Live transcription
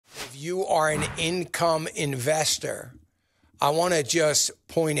you are an income investor, I want to just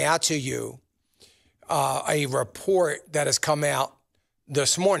point out to you a report that has come out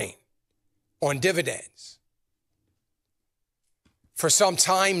this morning on dividends. For some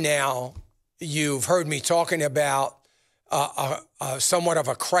time now, you've heard me talking about somewhat of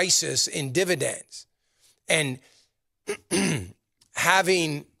a crisis in dividends. And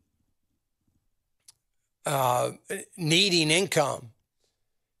having needing income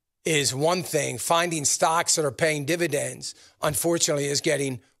is one thing. Finding stocks that are paying dividends, unfortunately, is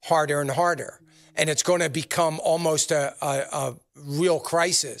getting harder and harder. And it's going to become almost a real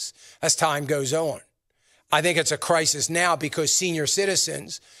crisis as time goes on. I think it's a crisis now because senior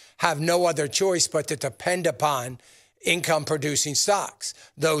citizens have no other choice but to depend upon income-producing stocks,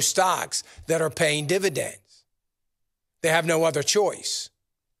 those stocks that are paying dividends. They have no other choice.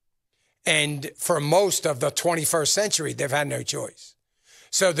 And for most of the 21st century, they've had no choice.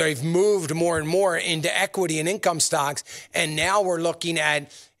 So they've moved more and more into equity and income stocks, and now we're looking at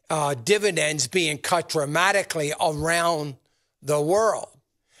dividends being cut dramatically around the world.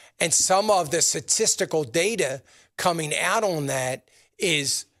 And some of the statistical data coming out on that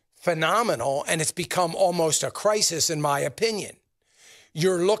is phenomenal, and it's become almost a crisis, in my opinion.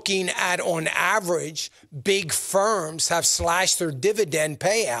 You're looking at, on average, big firms have slashed their dividend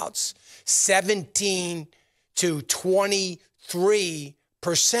payouts 17 to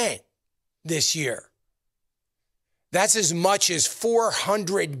 23% this year. That's as much as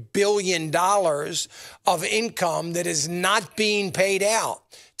 $400 billion of income that is not being paid out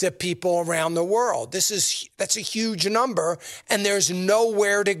to people around the world. That's a huge number, and there's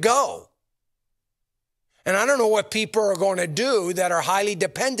nowhere to go. And I don't know what people are going to do that are highly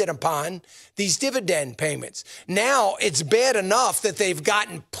dependent upon these dividend payments. Now, it's bad enough that they've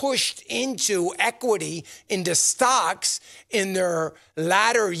gotten pushed into equity, into stocks in their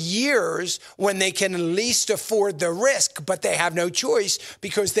latter years when they can at least afford the risk, but they have no choice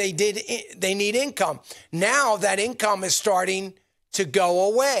because they need income. Now that income is starting to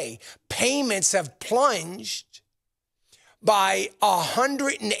go away. Payments have plunged by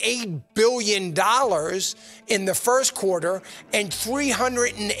 $108 billion in the first quarter and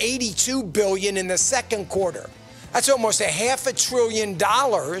 $382 billion in the second quarter. That's almost $500 billion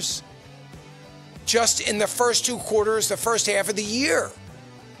just in the first two quarters, the first half of the year.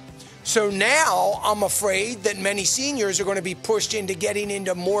 So now I'm afraid that many seniors are going to be pushed into getting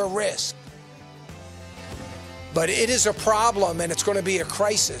into more risk. But it is a problem, and it's going to be a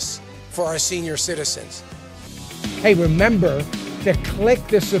crisis for our senior citizens. Hey, remember to click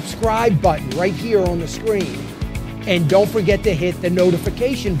the subscribe button right here on the screen. And don't forget to hit the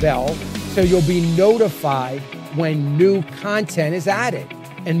notification bell so you'll be notified when new content is added.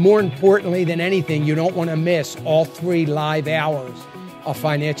 And more importantly than anything, you don't want to miss all 3 live hours of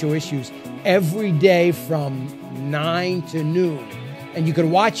Financial Issues every day from 9 to noon. And you can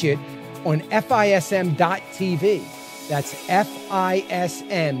watch it on FISM.tv. That's FISM.tv.